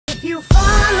If you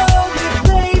follow me,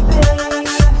 baby,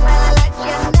 I'll let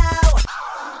you know.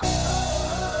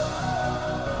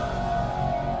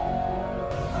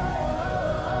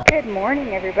 Good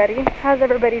morning, everybody. How's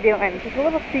everybody doing? There's a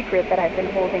little secret that I've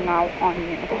been holding out on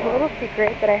you. There's a little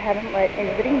secret that I haven't let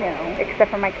anybody know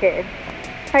except for my kids.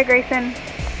 Hi, Grayson.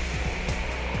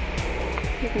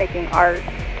 He's making art.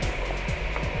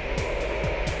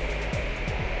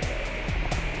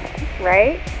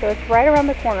 Right? So it's right around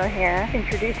the corner here.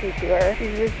 Introduce you to her.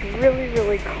 She's this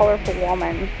really colorful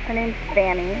woman. Her name's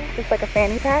Fanny. Just like a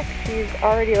fanny pack. She's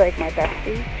already like my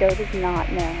bestie. Joe does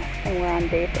not know. And we're on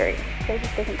day 3. Joe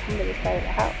just doesn't come to the side of the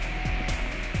house.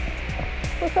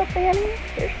 What's up, Fanny?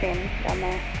 There's Fanny down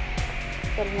there.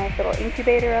 Got a nice little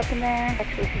incubator up in there.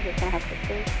 Actually, she's just gonna have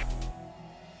sisters.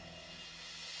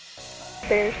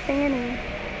 There's Fanny.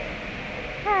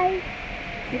 Hi.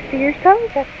 You see your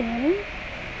toes? That's Fanny.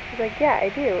 She's like, yeah, I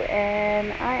do,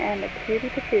 and I am a cutie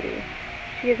patootie.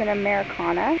 She is an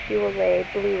Americana. She will lay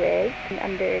blue eggs, and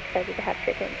I'm very excited to have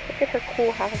chickens. Look at her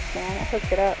cool house, man. I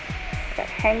hooked it up. Got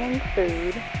hanging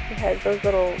food. She has those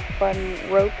little fun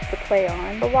ropes to play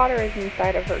on. The water is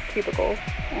inside of her cubicles,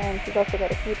 and she's also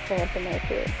got a heat lamp in there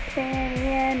too. Fanny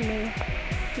and me.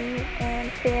 Me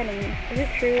and Fanny. Is it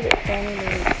true that Fanny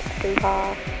means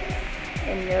hoo-ha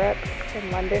in Europe, in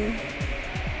London?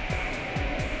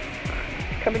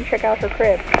 Come and check out her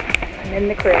crib. I'm in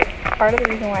the crib. Part of the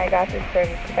reason why I got this crib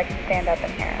is because I can stand up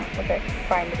in here, which I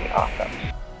find to be awesome.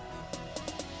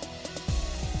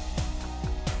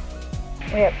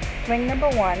 We have swing number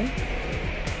 1,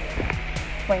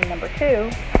 swing number 2.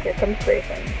 Here comes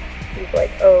Grayson. He's like,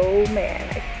 oh man,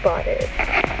 I spotted.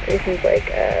 Grayson's like,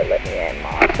 let me in,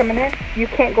 Mom. Coming in? You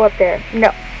can't go up there.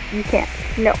 No, you can't.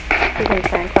 No. He's gonna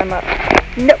try and climb up.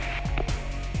 No.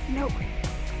 No,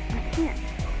 you can't.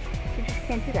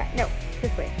 Can't do that. No,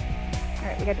 this way.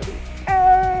 Alright, we got to leave.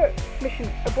 Mission.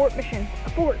 Abort mission.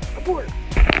 Abort. Abort.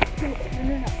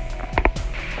 No.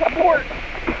 Abort.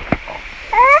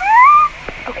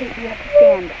 Okay, you have to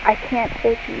stand. I can't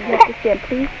hold you. You have to stand.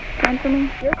 Please stand for me.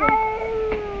 You're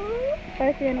okay.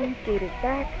 Bye, Fanny. Gate is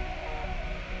back.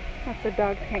 That's the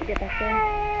dogs can't get back there.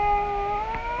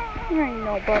 I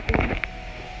know, puppy.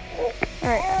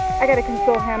 Alright, I gotta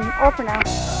console him. All for now.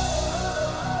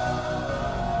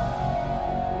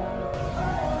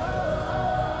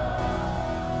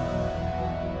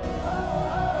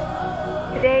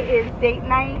 Today is date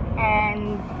night,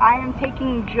 and I am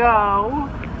taking Joe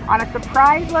on a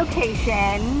surprise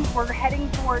location. We're heading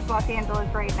towards Los Angeles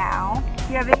right now. Do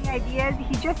you have any ideas?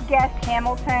 He just guessed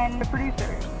Hamilton, the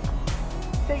producers.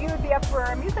 So you would be up for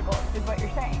a musical, is what you're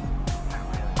saying.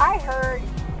 I heard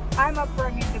I'm up for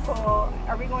a musical.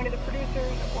 Are we going to the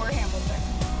producers or Hamilton?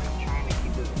 We're trying to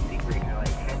keep this a secret. You're like,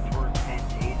 head towards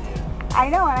Pantages. I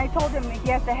know, and I told him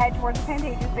he has to head towards the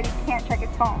Pantages, but he can't check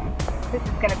his phone. This is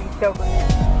gonna be so good.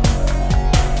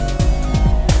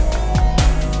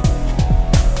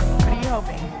 What are you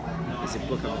hoping? Is it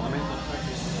Book of Mormon?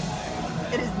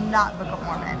 It is not Book of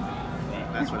Mormon.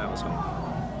 That's what I was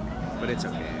hoping. But it's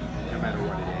okay, no matter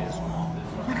what it is.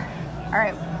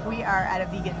 Alright, we are at a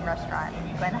vegan restaurant.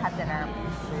 We're going to have dinner.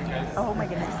 Oh my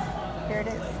goodness. Here it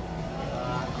is.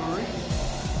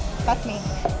 That's me.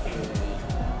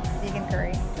 Vegan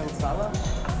curry. Kale salad?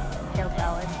 Kale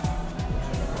salad.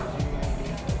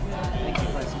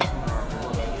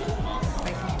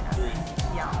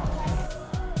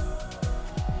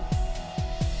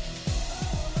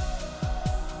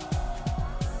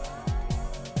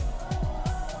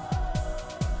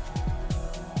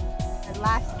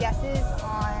 Last guesses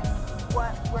on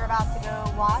what we're about to go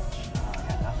watch?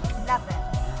 Nothing.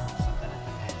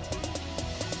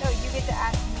 No, you get to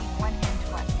ask me one hint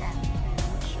question.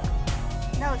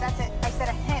 No, that's it. I said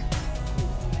a hint.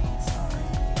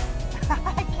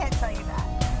 I can't tell you that.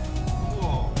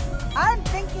 Whoa. I'm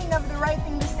thinking of the right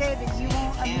thing to say that you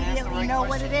won't immediately know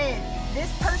what it is.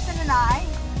 This person and I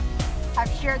have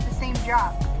shared the same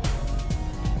job.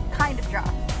 Kind of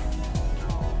job.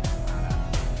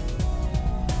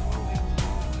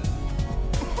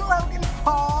 Logan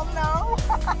Paul, no.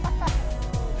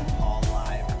 All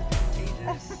live at the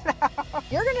Pantages. No.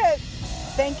 You're gonna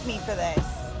thank me for this.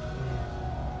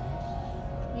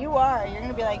 You are. You're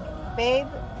gonna be like, babe,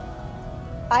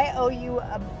 I owe you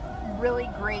a really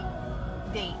great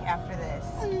date after this.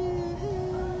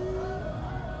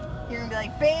 You're gonna be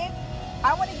like, babe,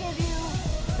 I want to give you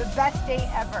the best date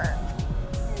ever.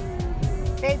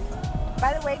 Babe,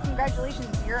 by the way,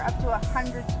 congratulations. You're up to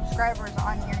 100 subscribers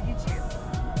on your YouTube.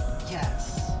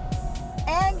 Yes.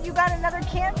 And you got another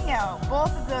cameo.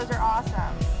 Both of those are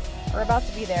awesome. We're about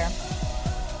to be there.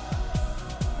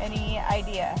 Any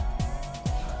idea?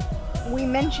 We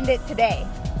mentioned it today.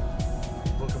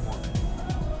 Book of Mormon.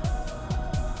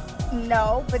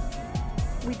 No, but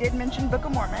we did mention Book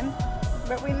of Mormon.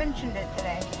 But we mentioned it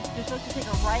today. You're supposed to take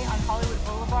a right on Hollywood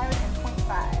Boulevard and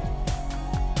 25.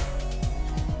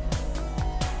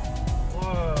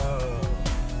 Whoa.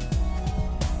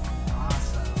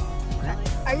 Awesome. Really?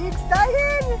 Are you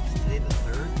excited? Is today the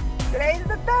 3rd? Today's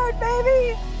the 3rd,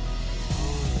 baby.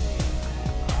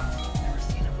 Awesome. Never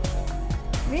seen it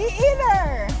before. Me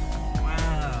either.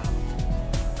 Wow.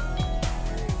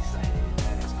 Very excited.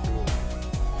 That is cool.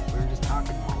 We were just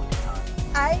talking all the time.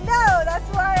 I know. That's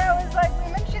why I was like,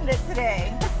 we mentioned it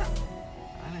today. I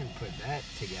didn't put that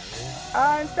together.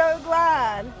 I'm so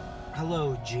glad.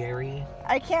 Hello, Jerry.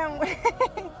 I can't wait.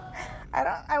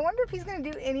 I wonder if he's gonna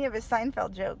do any of his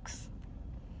Seinfeld jokes.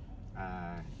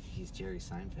 He's Jerry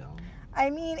Seinfeld.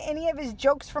 I mean, any of his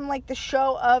jokes from like the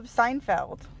show of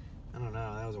Seinfeld. I don't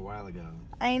know. That was a while ago.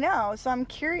 I know, so I'm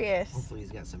curious. Hopefully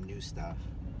he's got some new stuff.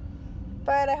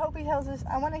 But I hope he tells us.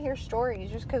 I want to hear stories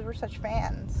just because we're such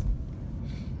fans.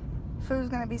 Foo's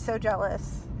gonna be so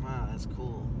jealous. Wow, that's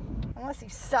cool. Unless he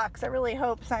sucks. I really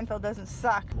hope Seinfeld doesn't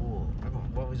suck. Cool. I've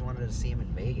always wanted to see him in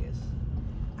Vegas.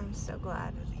 I'm so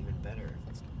glad. That's even better.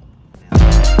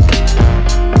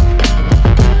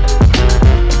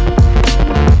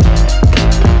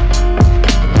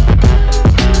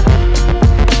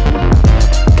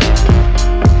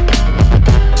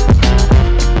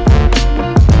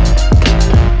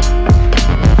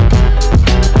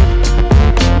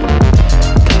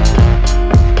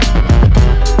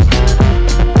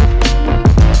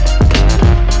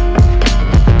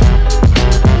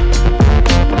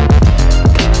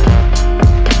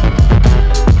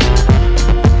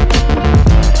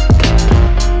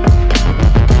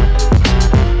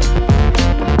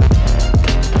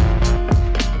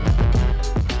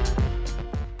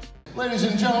 Ladies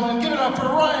and gentlemen, give it up for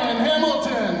Ryan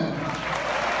Hamilton.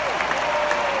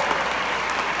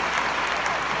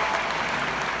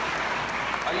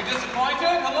 Are you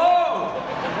disappointed? Hello!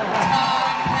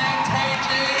 Time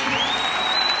Pantagy.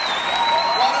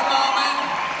 What a moment.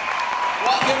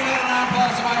 Well, give it an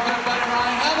applause to my good buddy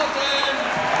Ryan Hamilton.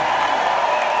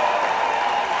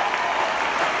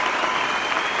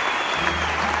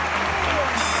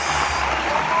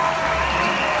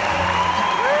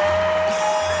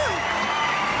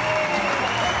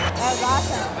 That was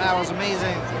awesome. That was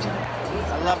amazing.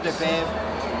 I loved it, babe.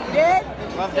 You did?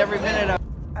 Loved every minute of it.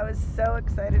 I was so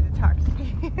excited to talk to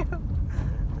you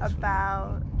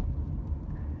about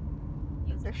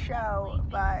the show,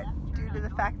 but due to the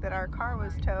fact that our car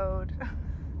was towed,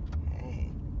 Hey,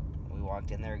 we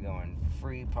walked in there going,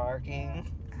 free parking,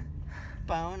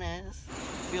 bonus.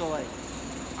 Feel like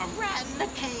a rat in a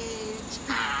cage.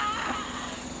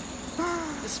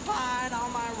 Despite all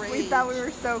my rage. we thought we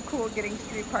were so cool getting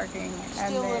street parking, and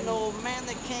Still then an old man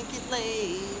that can't get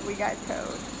laid. we got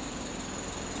towed.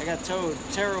 I got towed.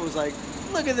 Terra was like,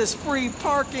 look at this free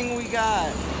parking we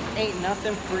got. Ain't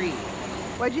nothing free.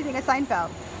 What did you think of Seinfeld?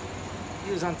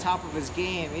 He was on top of his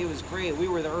game. He was great. We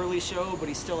were the early show, but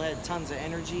he still had tons of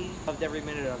energy. Loved every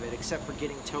minute of it, except for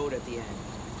getting towed at the end.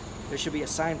 There should be a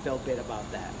Seinfeld bit about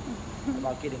that,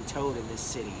 about getting towed in this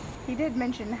city. He did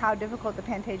mention how difficult the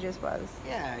Pantages was.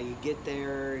 Yeah, you get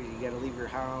there, you gotta leave your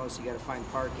house, you gotta find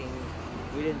parking.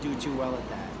 We didn't do too well at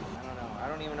that. I don't know. I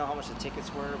don't even know how much the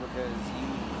tickets were because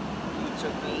you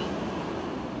took me.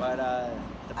 But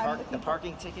the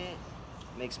parking ticket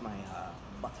makes my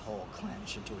butthole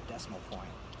clench into a decimal point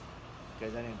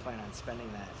because I didn't plan on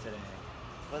spending that today.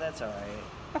 But that's all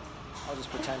right. I'll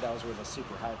just pretend I was worth a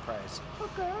super high price.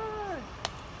 Okay.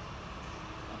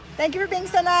 Thank you for being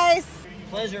so nice.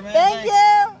 Pleasure, man. Thank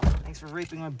Thanks. you. Thanks for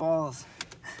raping my balls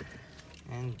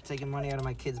and taking money out of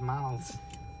my kids' mouths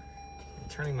and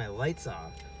turning my lights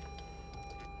off.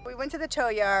 We went to the tow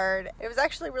yard. It was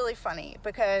actually really funny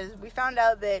because we found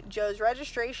out that Joe's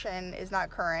registration is not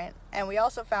current, and we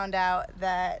also found out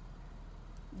that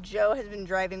Joe has been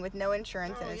driving with no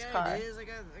insurance in his car. It is. I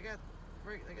got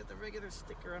the regular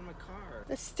sticker on my car.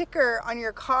 The sticker on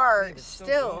your car Babe, it's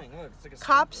still. going. Look, it's like a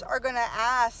Cops sticker. are going to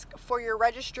ask for your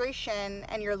registration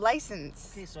and your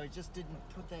license. Okay, so I just didn't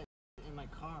put that in my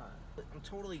car. I'm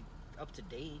totally up to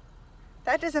date.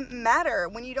 That doesn't matter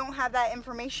when you don't have that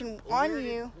information on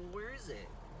you. Where is it?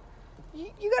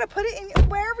 You got to put it in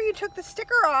wherever you took the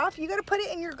sticker off. You got to put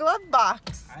it in your glove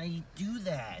box. I do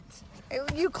that.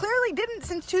 You clearly didn't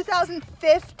since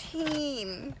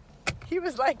 2015. He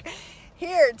was like,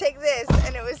 here, take this.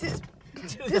 And it was his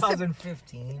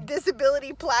 2015.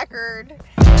 disability placard.